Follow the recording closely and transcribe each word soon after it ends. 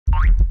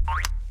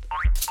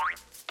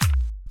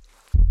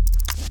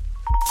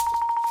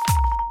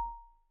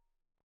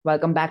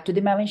Welcome back to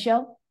the Mavin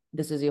Show.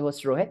 This is your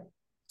host Rohit.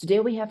 Today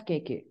we have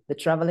KK, the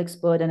travel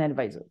expert and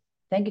advisor.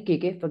 Thank you,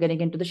 KK, for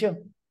getting into the show.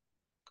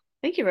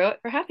 Thank you,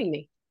 Rohit, for having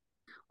me.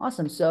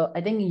 Awesome. So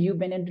I think you've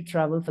been into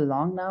travel for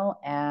long now,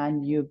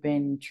 and you've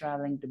been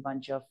traveling to a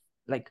bunch of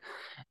like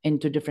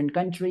into different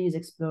countries,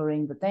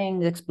 exploring the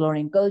things,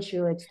 exploring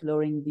culture,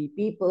 exploring the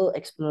people,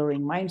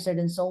 exploring mindset,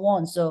 and so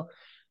on.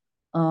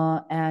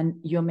 And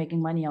you're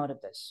making money out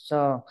of this.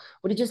 So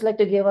would you just like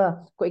to give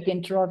a quick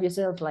intro of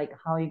yourself, like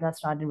how you got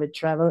started with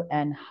travel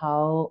and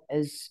how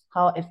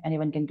if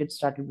anyone can get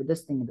started with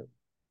this thing?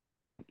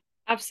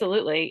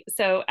 Absolutely.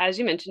 So, as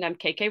you mentioned, I'm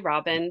KK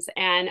Robbins,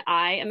 and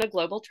I am a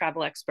global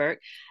travel expert.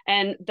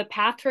 And the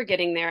path for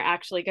getting there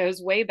actually goes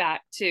way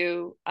back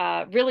to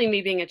really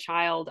me being a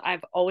child.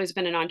 I've always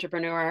been an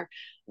entrepreneur.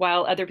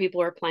 While other people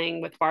were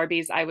playing with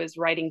Barbies, I was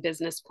writing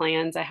business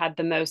plans. I had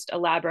the most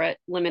elaborate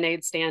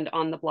lemonade stand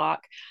on the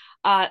block.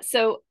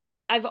 So,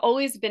 I've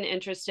always been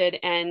interested,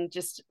 and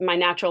just my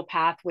natural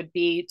path would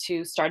be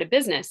to start a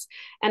business.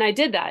 And I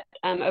did that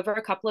over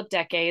a couple of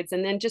decades,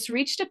 and then just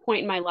reached a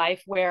point in my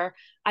life where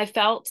I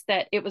felt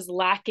that it was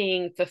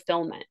lacking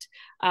fulfillment.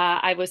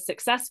 I was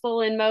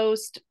successful in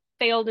most,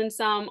 failed in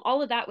some,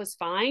 all of that was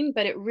fine,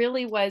 but it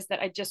really was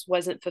that I just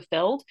wasn't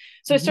fulfilled.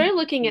 So I Mhm. started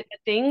looking at the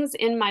things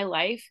in my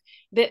life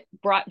that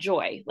brought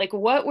joy. Like,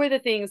 what were the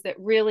things that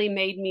really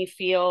made me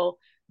feel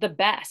the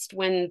best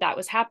when that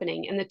was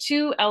happening? And the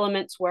two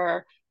elements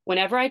were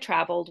whenever I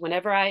traveled,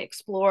 whenever I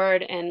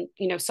explored and,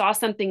 saw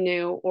something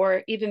new,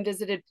 or even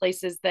visited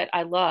places that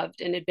I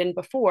loved and had been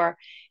before,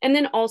 and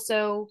then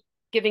also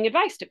giving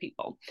advice to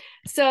people.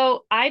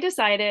 So I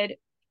decided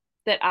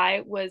that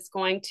I was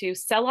going to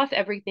sell off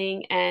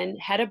everything and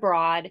head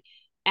abroad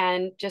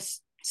and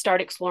just start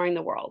exploring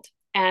the world.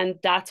 And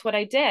that's what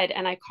I did.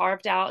 And I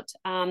carved out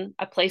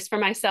a place for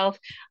myself.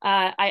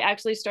 I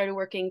actually started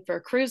working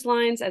for cruise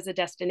lines as a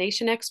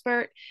destination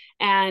expert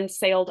and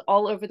sailed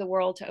all over the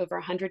world to over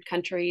 100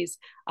 countries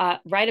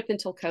right up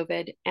until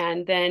COVID.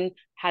 And then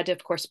had to,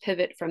 of course,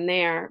 pivot from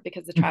there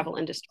because the travel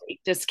industry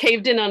just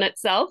caved in on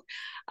itself.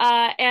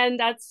 And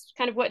that's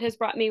kind of what has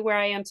brought me where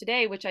I am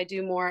today, which I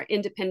do more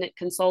independent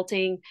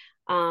consulting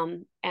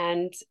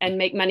and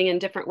make money in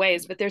different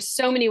ways. But there's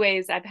so many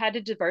ways I've had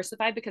to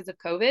diversify because of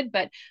COVID.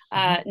 But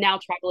Mhm. now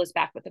travel is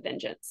back with a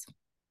vengeance.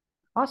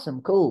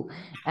 Awesome, cool.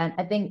 And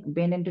I think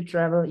being into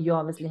travel, you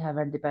obviously have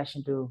had the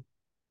passion to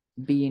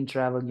be in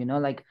travel,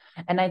 like,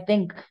 and I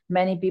think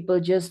many people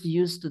just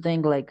used to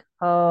think like,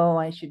 oh,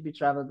 I should be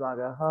travel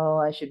blogger, oh,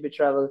 I should be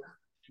travel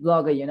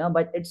blogger,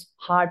 but it's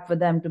hard for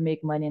them to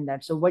make money in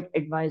that. So what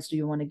advice do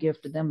you want to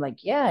give to them?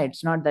 Like, yeah,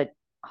 it's not that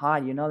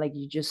hard, like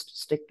you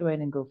just stick to it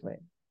and go for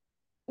it.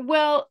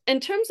 Well,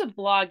 in terms of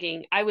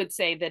blogging, I would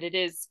say that it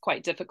is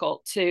quite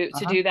difficult to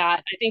Uh-huh. do that.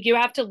 I think you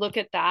have to look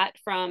at that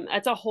from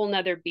it's a whole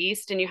nother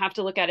beast, and you have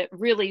to look at it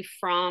really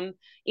from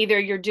either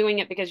you're doing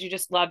it because you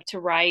just love to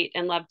write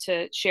and love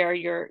to share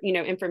your,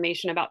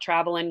 information about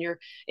travel, and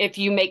if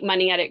you make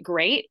money at it,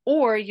 great,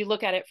 or you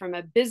look at it from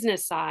a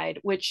business side,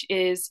 which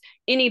is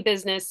any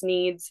business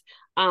needs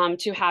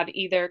to have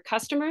either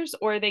customers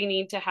or they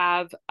need to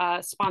have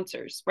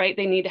sponsors, right?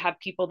 They need to have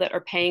people that are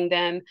paying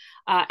them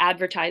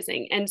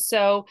advertising. And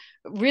so,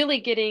 really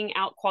getting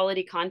out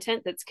quality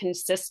content that's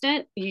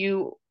consistent,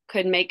 you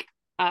could make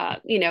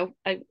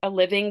a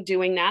living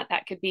doing that.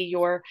 That could be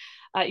your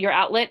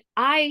outlet.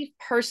 I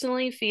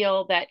personally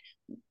feel that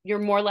you're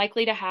more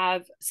likely to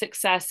have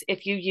success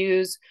if you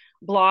use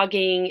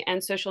blogging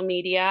and social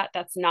media.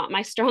 That's not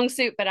my strong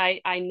suit, but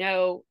I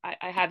know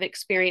I have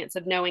experience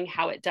of knowing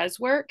how it does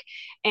work.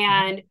 Uh-huh.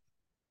 And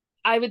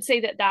I would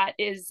say that that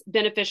is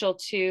beneficial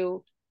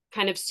to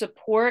kind of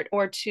support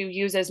or to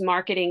use as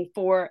marketing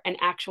for an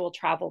actual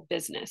travel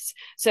business.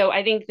 So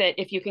I think that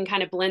if you can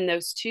kind of blend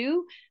those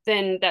two,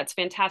 then that's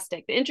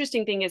fantastic. The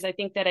interesting thing is, I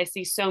think that I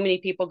see so many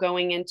people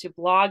going into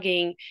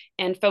blogging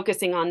and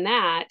focusing on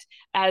that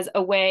as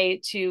a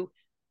way to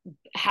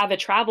have a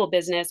travel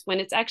business when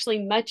it's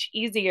actually much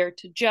easier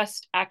to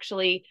just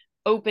actually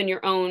open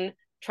your own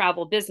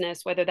travel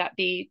business, whether that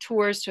be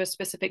tours to a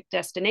specific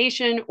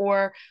destination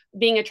or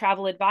being a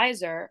travel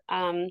advisor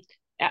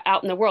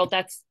out in the world.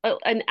 That's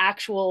an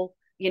actual,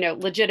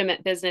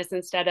 legitimate business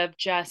instead of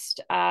just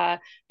a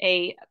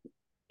Got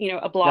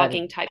it.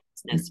 blogging type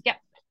business. Yeah.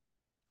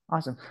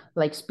 Awesome.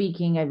 Like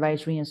speaking,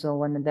 advisory, and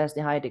so on, and that's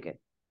the high ticket.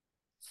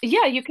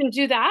 Yeah, you can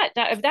do that.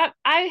 That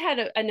I had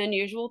an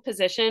unusual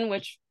position,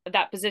 which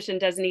that position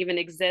doesn't even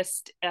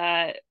exist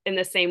in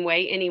the same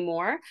way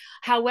anymore.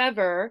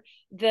 However,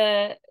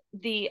 the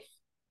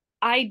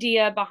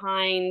idea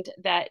behind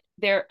that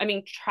I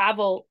mean,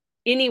 travel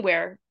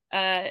anywhere.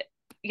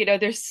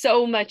 There's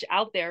so much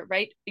out there,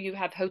 right? You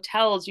have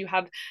hotels, you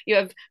have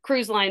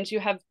cruise lines, you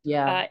have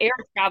Yeah. air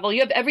travel,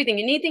 you have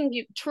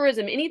everything,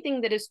 tourism,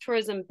 anything that is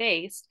tourism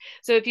based.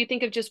 So if you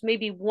think of just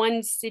maybe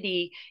one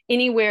city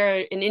anywhere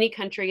in any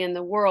country in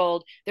the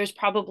world, there's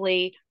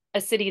probably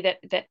a city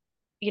that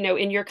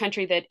in your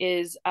country that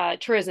is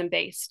tourism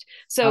based.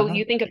 So Uh-huh.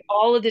 you think of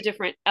all of the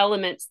different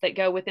elements that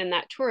go within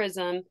that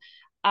tourism.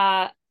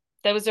 Uh,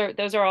 those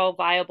are all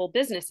viable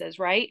businesses,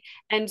 right?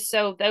 And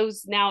so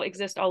those now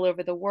exist all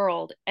over the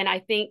world. And I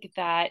think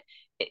that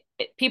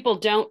people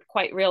don't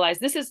quite realize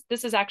this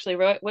is actually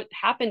what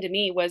happened to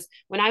me was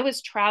when I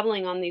was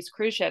traveling on these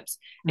cruise ships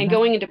and Mm-hmm.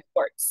 going into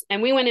ports,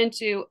 and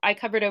I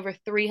covered over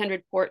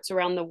 300 ports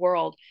around the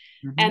world.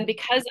 And Mm-hmm.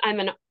 because I'm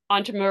an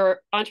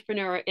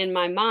entrepreneur in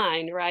my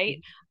mind, right?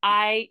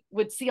 I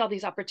would see all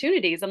these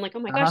opportunities. I'm like, oh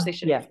my gosh, they Uh-huh.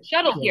 should have Yeah. a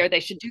shuttle Yeah. here. They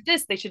should do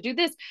this. They should do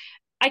this.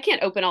 I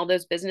can't open all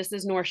those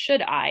businesses, nor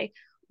should I.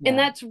 And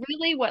Yeah. that's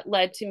really what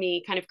led to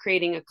me kind of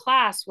creating a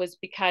class, was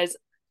because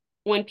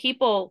when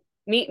people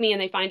meet me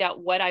and they find out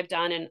what I've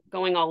done and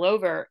going all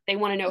over, they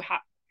want to know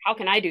how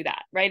can I do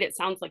that, right? It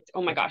sounds like,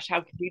 oh my Yes. gosh,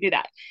 how can you do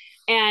that?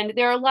 And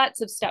there are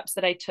lots of steps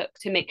that I took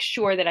to make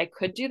sure that I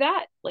could do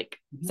that, like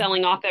Mm-hmm.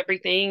 selling off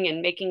everything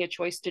and making a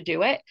choice to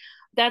do it.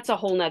 That's a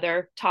whole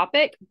nother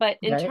topic. But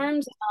in Got it.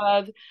 terms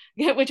of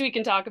which we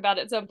can talk about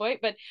at some point,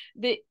 but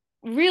the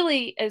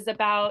really is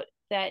about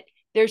that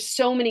there's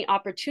so many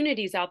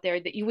opportunities out there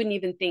that you wouldn't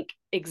even think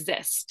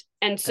exist.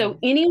 And so Right.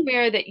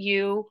 anywhere that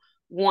you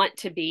want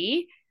to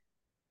be,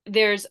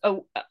 there's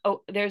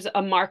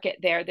a market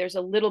there. There's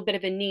a little bit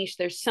of a niche.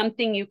 There's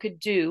something you could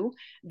do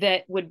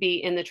that would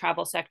be in the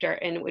travel sector,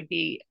 and it would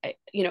be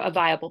a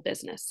viable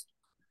business.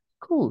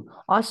 Cool.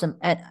 Awesome.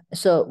 And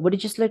so would you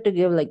just like to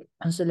give like,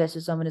 so let's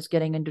say someone is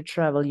getting into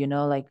travel,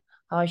 like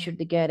how should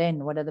they get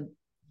in? What are the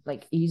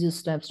like easiest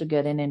steps to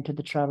get in into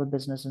the travel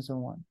business and so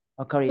on,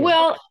 or career?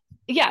 Well,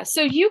 yeah.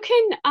 So you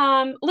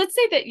can, let's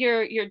say that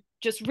you're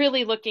just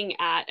really looking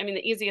at. I mean,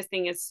 the easiest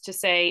thing is to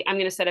say, I'm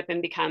going to set up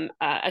and become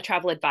a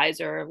travel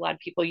advisor. A lot of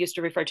people used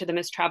to refer to them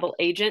as travel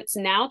agents.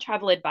 Now,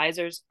 travel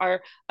advisors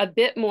are a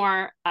bit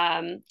more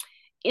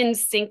in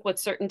sync with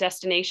certain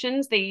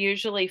destinations. They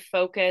usually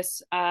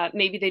focus,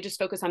 maybe they just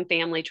focus on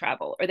family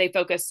travel, or they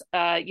focus,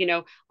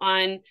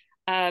 on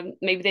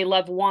maybe they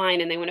love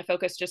wine and they want to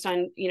focus just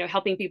on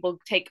helping people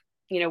take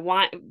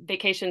wine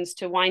vacations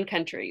to wine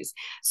countries.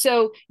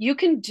 So you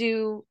can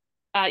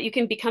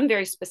become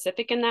very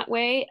specific in that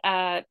way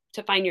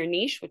to find your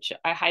niche, which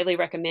I highly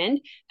recommend.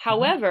 Mhm.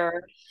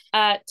 However,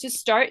 to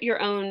start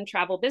your own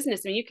travel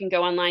business, I mean, you can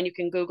go online, you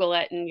can Google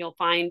it, and you'll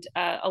find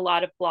a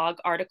lot of blog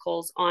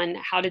articles on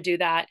how to do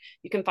that.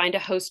 You can find a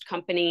host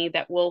company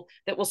that will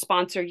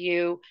sponsor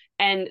you,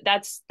 and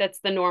that's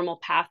the normal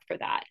path for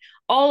that.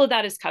 All of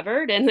that is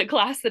covered in the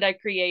class that I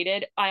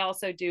created. I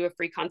also do a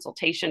free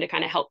consultation to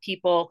kind of help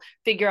people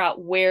figure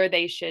out where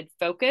they should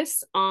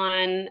focus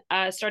on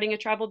starting a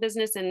travel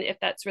business, and if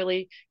that's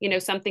really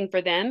something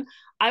for them.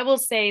 I will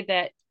say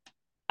that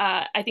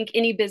I think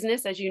any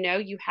business, as you know,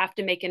 you have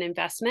to make an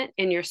investment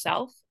in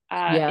yourself. In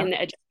Yeah.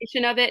 the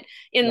education of it,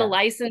 in the Yeah.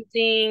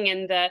 licensing,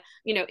 and the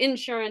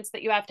insurance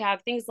that you have to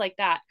have, things like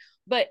that.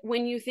 But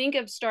when you think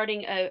of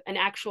starting an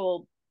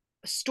actual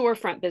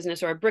storefront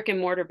business or a brick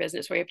and mortar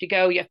business where you have to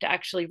go, you have to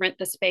actually rent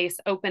the space,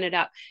 open it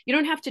up. You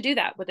don't have to do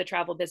that with a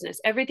travel business.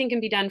 Everything can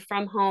be done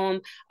from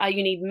home.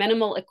 You need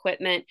minimal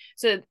equipment.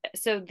 So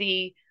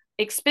the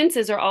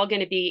expenses are all going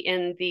to be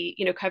in the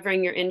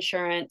covering your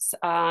insurance,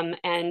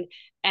 and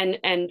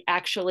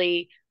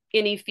actually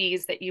any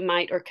fees that you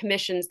might, or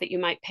commissions that you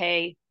might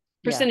pay,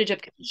 Yeah. percentage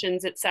of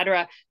commissions, et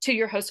cetera, to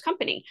your host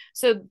company.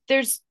 So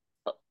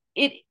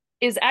it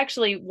is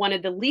actually one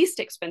of the least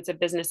expensive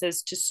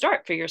businesses to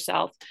start for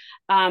yourself,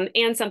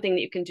 and something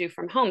that you can do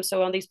from home.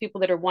 So all these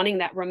people that are wanting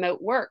that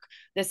remote work,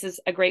 this is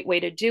a great way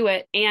to do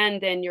it. And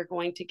then you're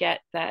going to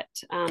get that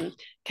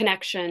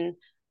connection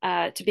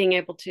to being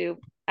able to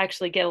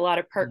actually get a lot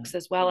of Yeah. perks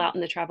as well out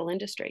in the travel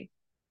industry.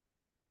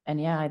 And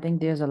yeah, I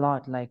think there's a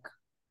lot like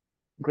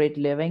great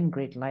living,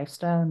 great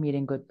lifestyle,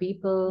 meeting good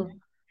people.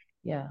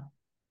 Yeah.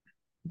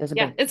 There's a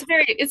Yeah, big,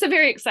 it's a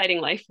very exciting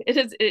life.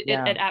 It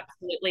yeah.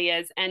 absolutely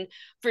is. And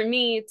for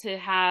me to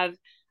have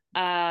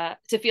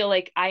to feel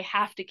like I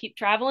have to keep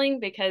traveling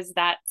because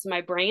that's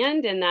my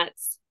brand and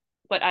that's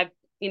what I've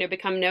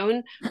become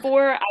known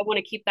for. I want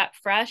to keep that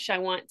fresh. I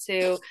want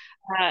to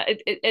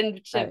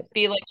and to Right.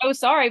 be like, oh,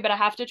 sorry, but I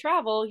have to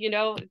travel.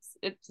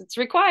 It's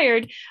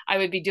required. I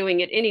would be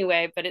doing it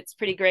anyway, but it's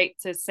pretty great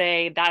to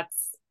say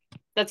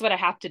that's what I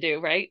have to do,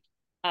 right?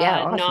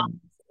 Yeah. Not Awesome.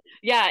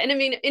 Yeah, and I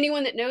mean,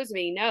 anyone that knows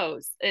me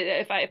knows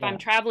if I'm Yeah.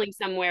 traveling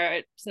somewhere,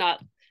 it's not.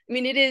 I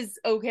mean, it is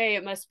okay.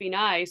 It must be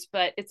nice,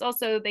 but it's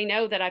also they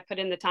know that I put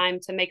in the time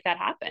to make that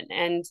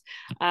happen.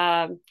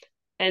 Um,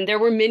 and there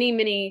were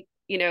many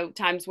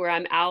times where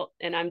I'm out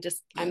and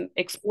I'm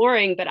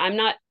exploring, but I'm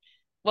not.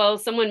 Well,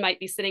 someone might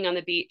be sitting on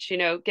the beach,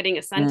 getting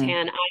a Mm.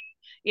 suntan.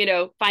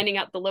 Finding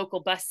out the local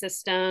bus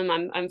system.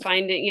 I'm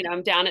finding,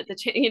 I'm down at the,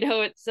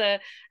 it's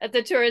at the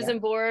Yeah. tourism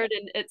board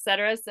and et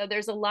cetera. So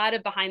there's a lot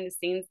of behind the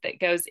scenes that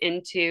goes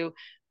into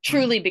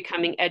truly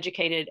becoming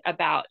educated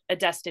about a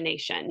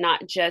destination,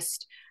 not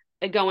just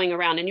going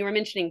around. And you were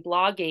mentioning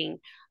blogging.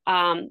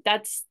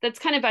 That's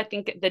kind of, I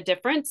think, the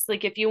difference.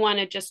 Like if you want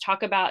to just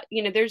talk about,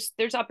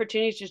 there's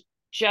opportunities to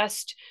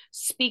just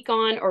speak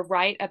on or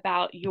write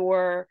about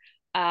your,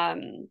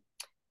 um,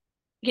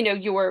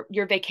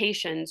 your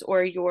vacations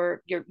or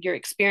your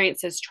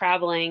experiences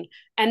traveling.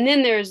 And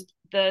then there's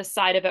the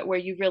side of it where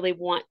you really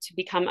want to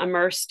become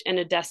immersed in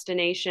a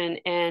destination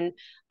and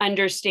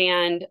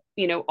understand,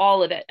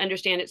 all of it,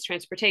 understand its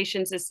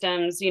transportation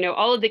systems,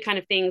 all of the kind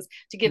of things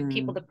to give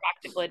people the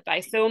practical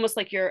advice. So almost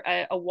like you're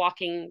a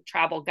walking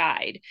travel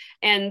guide.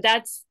 And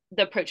that's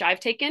the approach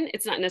I've taken.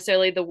 It's not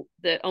necessarily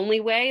the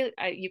only way.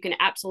 You can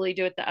absolutely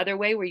do it the other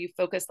way, where you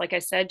focus, like I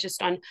said,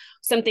 just on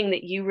something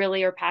that you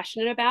really are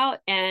passionate about.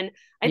 And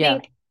I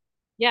think,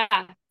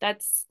 yeah,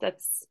 that's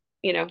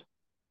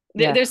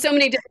Yeah. there's so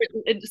many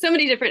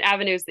different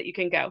avenues that you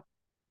can go.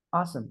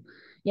 Awesome.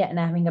 Yeah, and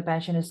having a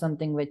passion is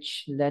something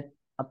which led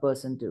a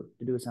person to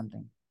do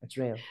something. It's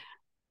real.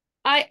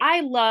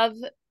 I love,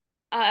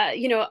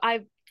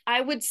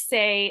 I would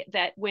say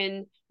that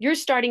when you're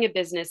starting a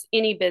business,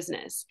 any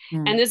business,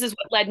 and Mm. this is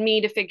what led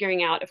me to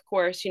figuring out, of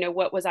course,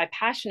 what was I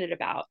passionate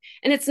about?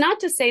 And it's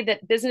not to say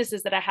that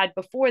businesses that I had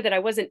before that I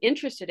wasn't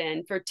interested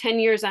in. For 10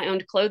 years, I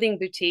owned clothing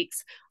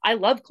boutiques. I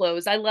love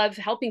clothes. I love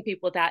helping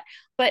people with that.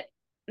 But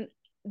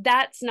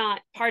that's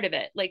not part of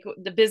it. Like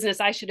the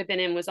business I should have been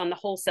in was on the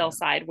wholesale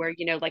side, where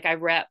like I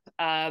rep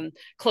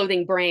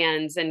clothing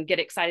brands and get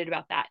excited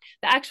about that.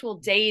 The actual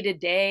day to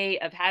day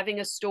of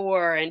having a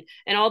store and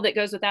all that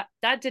goes with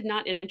that did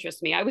not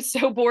interest me. I was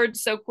so bored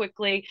so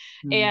quickly.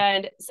 Mm.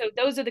 And so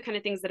those are the kind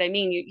of things that I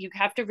mean. You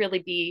have to really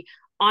be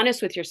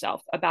honest with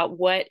yourself about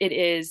what it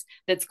is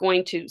that's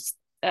going to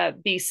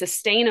be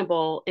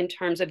sustainable in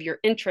terms of your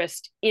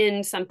interest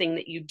in something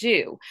that you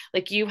do.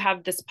 Like you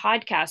have this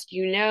podcast,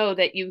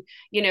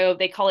 that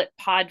they call it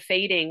pod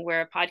fading, where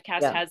a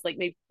podcast Yeah. has like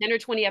maybe 10 or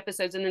 20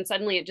 episodes and then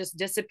suddenly it just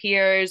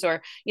disappears,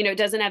 or, it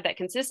doesn't have that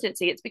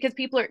consistency. It's because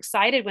people are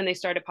excited when they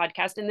start a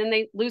podcast and then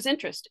they lose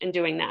interest in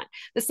doing that.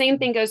 The same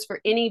thing goes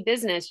for any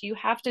business. You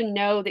have to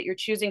know that you're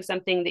choosing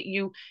something that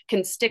you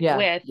can stick Yeah.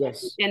 with,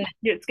 Yes. and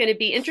it's going to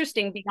be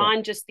interesting Yeah.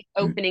 beyond just the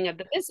opening of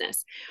the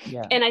business.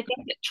 Yeah. And I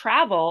think that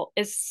travel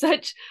is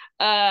such,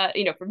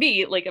 for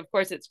me, like, of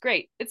course it's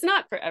great. It's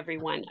not for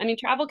everyone. I mean,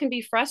 travel can be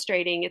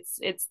frustrating.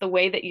 It's the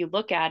way that you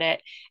look at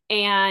it.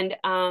 And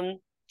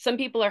some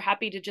people are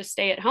happy to just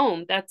stay at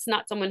home. That's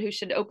not someone who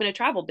should open a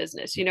travel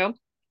business. I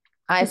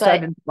But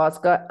started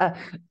podcast.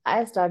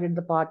 I started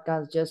the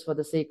podcast just for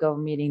the sake of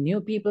meeting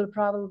new people,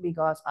 probably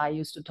because I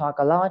used to talk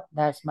a lot.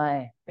 That's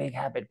my big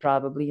habit,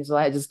 probably. So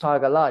I just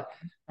talk a lot,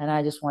 and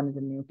I just wanted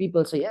the new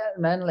people. So yeah,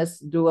 man, let's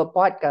do a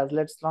podcast.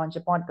 Let's launch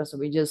a podcast. So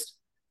we just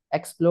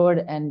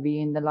explored, and we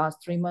in the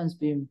last 3 months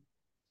we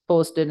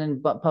posted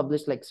and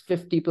published like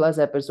 50 plus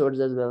episodes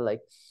as well.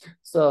 Like,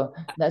 so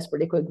that's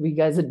pretty quick. We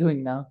guys are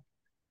doing now.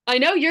 I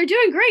know you're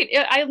doing great.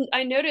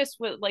 I noticed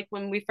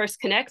when we first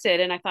connected,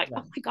 and I thought, Yeah,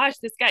 oh my gosh,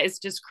 this guy is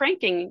just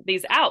cranking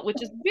these out,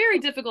 which is very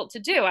difficult to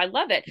do. I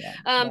love it. yeah,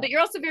 yeah, But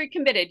you're also very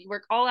committed. You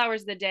work all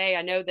hours of the day.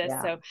 I know this,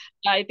 yeah, so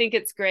I think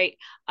it's great.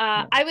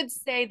 yeah. I would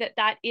say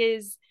that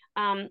is,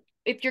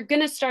 if you're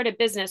going to start a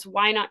business,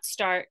 why not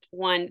start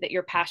one that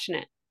you're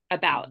passionate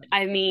about?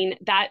 I mean,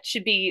 that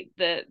should be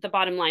the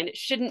bottom line. It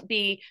shouldn't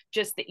be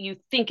just that you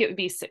think it would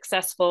be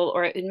successful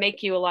or it would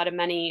make you a lot of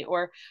money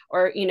or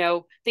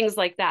things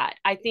like that.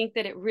 I think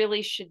that it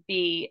really should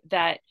be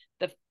that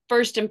the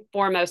first and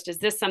foremost, is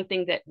this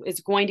something that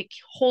is going to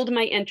hold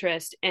my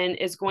interest and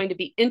is going to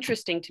be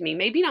interesting to me?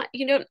 Maybe not,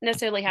 you don't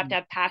necessarily have to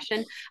have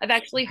passion. I've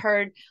actually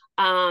heard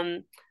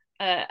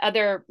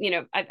other,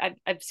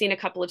 I've seen a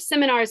couple of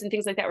seminars and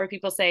things like that where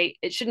people say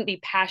it shouldn't be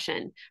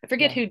passion. I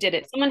forget Yeah. who did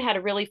it. Someone had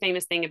a really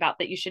famous thing about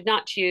that. You should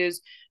not choose,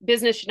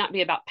 business should not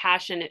be about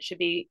passion. It should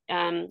be,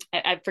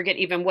 I forget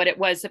even what it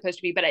was supposed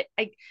to be, but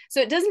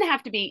so it doesn't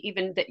have to be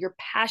even that you're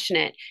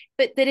passionate,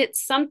 but that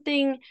it's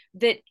something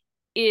that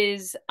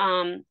is,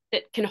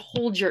 that can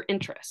hold your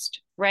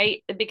interest,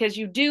 right? Because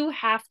you do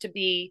have to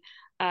be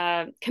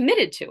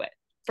committed to it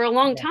for a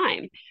long Yeah.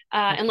 time,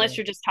 unless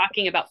you're just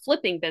talking about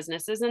flipping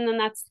businesses, and then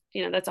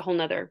that's a whole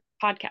nother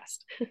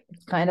podcast.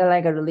 It's kind of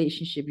like a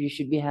relationship you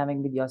should be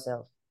having with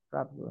yourself,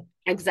 probably.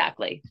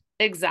 Exactly.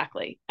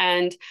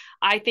 And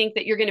I think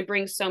that you're going to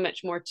bring so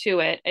much more to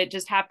it. It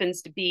just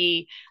happens to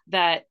be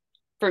that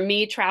for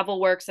me, travel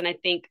works. And I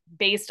think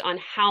based on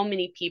how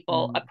many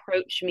people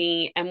approach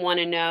me and want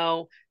to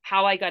know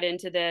how I got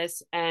into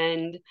this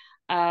and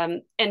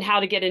how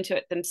to get into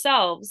it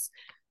themselves,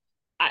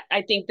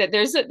 I think that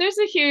there's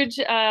a huge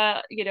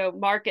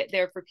market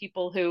there for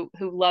people who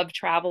love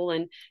travel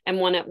and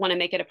want to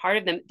make it a part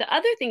of them. The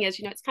other thing is,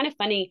 it's kind of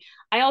funny.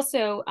 I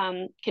also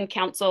can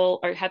counsel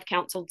or have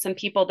counseled some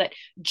people that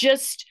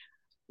just,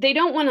 they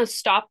don't want to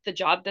stop the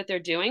job that they're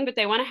doing, but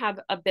they want to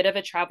have a bit of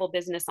a travel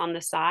business on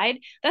the side.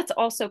 That's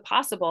also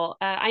possible.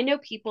 I know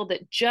people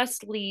that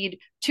just lead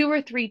 2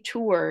 or 3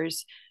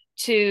 tours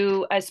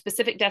to a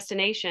specific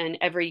destination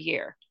every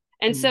year.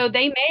 And so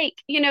they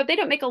make, they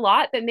don't make a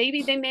lot, but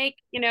maybe they make,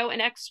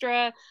 an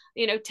extra,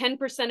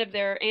 10% of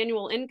their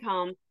annual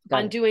income Got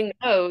on it. doing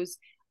those,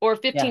 or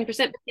Yeah.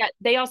 15%. But yet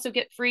they also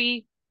get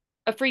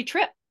a free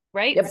trip,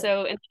 right? Yep.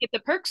 So, and they get the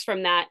perks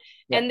from that,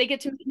 and Yep. they get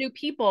to meet new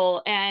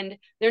people, and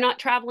they're not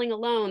traveling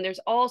alone. There's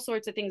all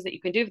sorts of things that you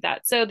can do with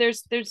that. So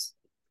there's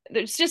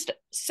there's just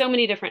so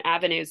many different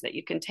avenues that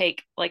you can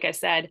take, like I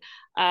said,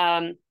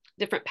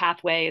 different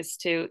pathways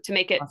to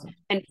make it Awesome.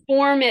 and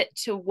form it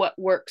to what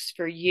works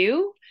for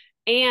you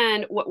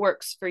and what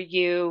works for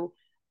you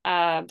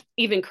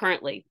even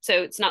currently. So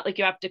it's not like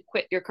you have to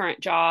quit your current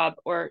job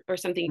or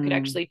something. You could Mm,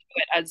 actually do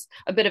it as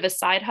a bit of a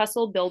side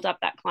hustle, build up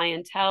that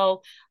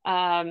clientele.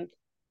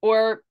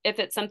 Or if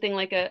it's something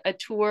like a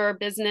tour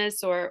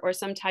business or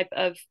some type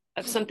of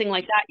something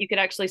like that, you could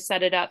actually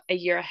set it up a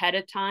year ahead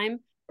of time,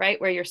 right?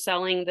 Where you're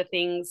selling the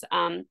things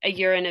a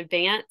year in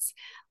advance.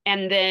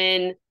 And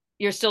then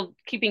you're still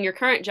keeping your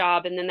current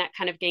job, and then that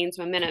kind of gains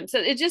momentum. So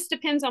it just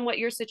depends on what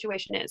your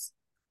situation is.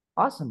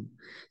 awesome.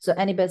 So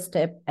any best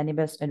tip, any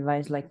best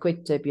advice, like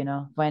quick tip,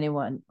 for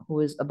anyone who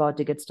is about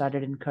to get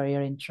started in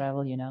career in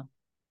travel?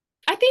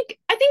 I think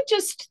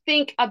just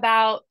think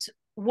about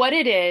what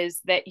it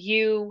is that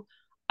you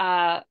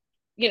uh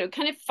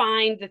kind of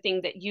find the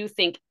thing that you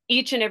think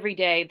each and every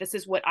day, this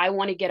is what I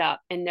want to get up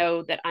and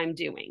know that I'm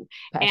doing.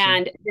 Passion.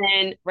 And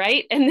then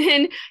right, and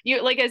then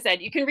you, like I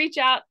said, you can reach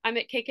out. I'm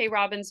at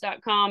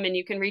kkrobbins.com, and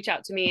you can reach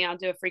out to me. I'll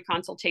do a free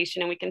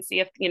consultation and we can see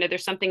if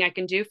there's something I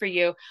can do for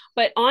you.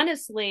 But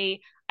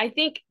honestly, I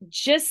think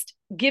just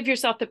give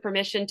yourself the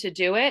permission to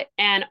do it,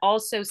 and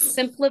also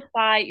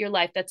simplify your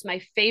life. That's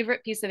my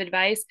favorite piece of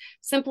advice.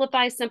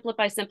 Simplify,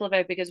 simplify,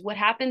 simplify, because what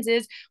happens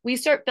is we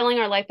start filling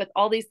our life with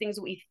all these things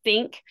we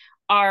think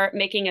are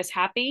making us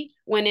happy,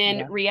 when in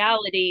Yeah.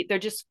 reality they're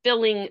just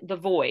filling the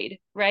void,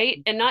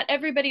 right? And not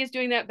everybody is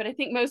doing that, but I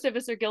think most of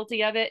us are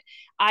guilty of it.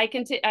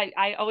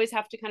 I always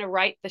have to kind of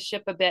right the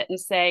ship a bit and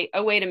say,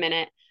 oh, wait a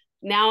minute,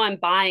 now I'm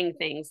buying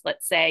things,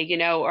 let's say,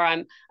 or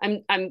I'm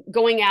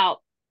going out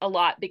a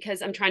lot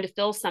because I'm trying to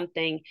fill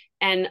something.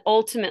 And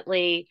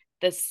ultimately,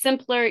 the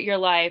simpler your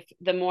life,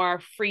 the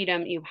more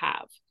freedom you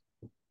have.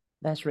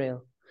 That's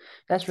real.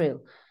 That's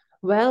real.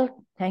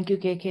 Well, thank you,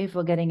 KK,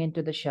 for getting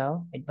into the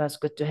show. It was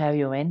good to have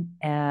you in,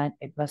 and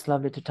it was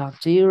lovely to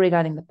talk to you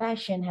regarding the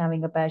passion,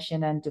 having a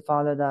passion, and to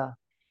follow the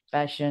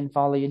passion,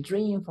 follow your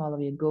dream, follow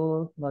your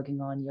goal,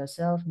 working on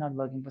yourself, not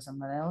working for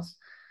someone else.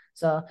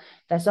 So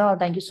that's all.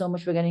 Thank you so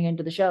much for getting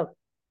into the show.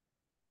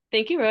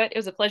 Thank you, Rohit. It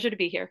was a pleasure to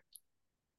be here.